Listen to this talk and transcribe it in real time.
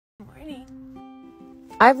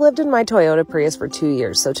I've lived in my Toyota Prius for 2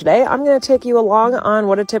 years, so today I'm going to take you along on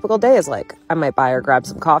what a typical day is like. I might buy or grab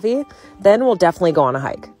some coffee, then we'll definitely go on a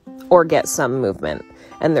hike or get some movement.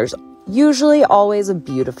 And there's usually always a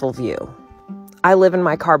beautiful view. I live in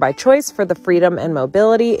my car by choice for the freedom and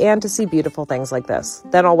mobility and to see beautiful things like this.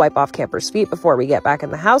 Then I'll wipe off campers' feet before we get back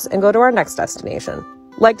in the house and go to our next destination.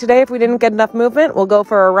 Like today, if we didn't get enough movement, we'll go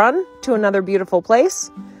for a run to another beautiful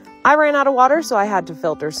place. I ran out of water, so I had to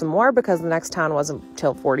filter some more because the next town wasn't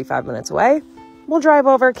till 45 minutes away. We'll drive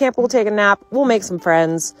over, camper will take a nap, we'll make some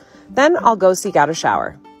friends. Then I'll go seek out a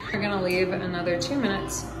shower. We're gonna leave another 2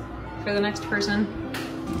 minutes for the next person.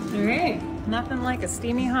 All right, nothing like a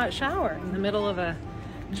steamy hot shower in the middle of a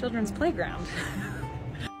children's playground.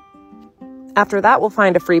 After that, we'll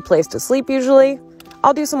find a free place to sleep usually.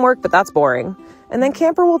 I'll do some work, but that's boring. And then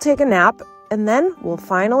camper will take a nap. And then we'll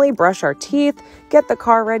finally brush our teeth, get the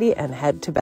car ready, and head to bed.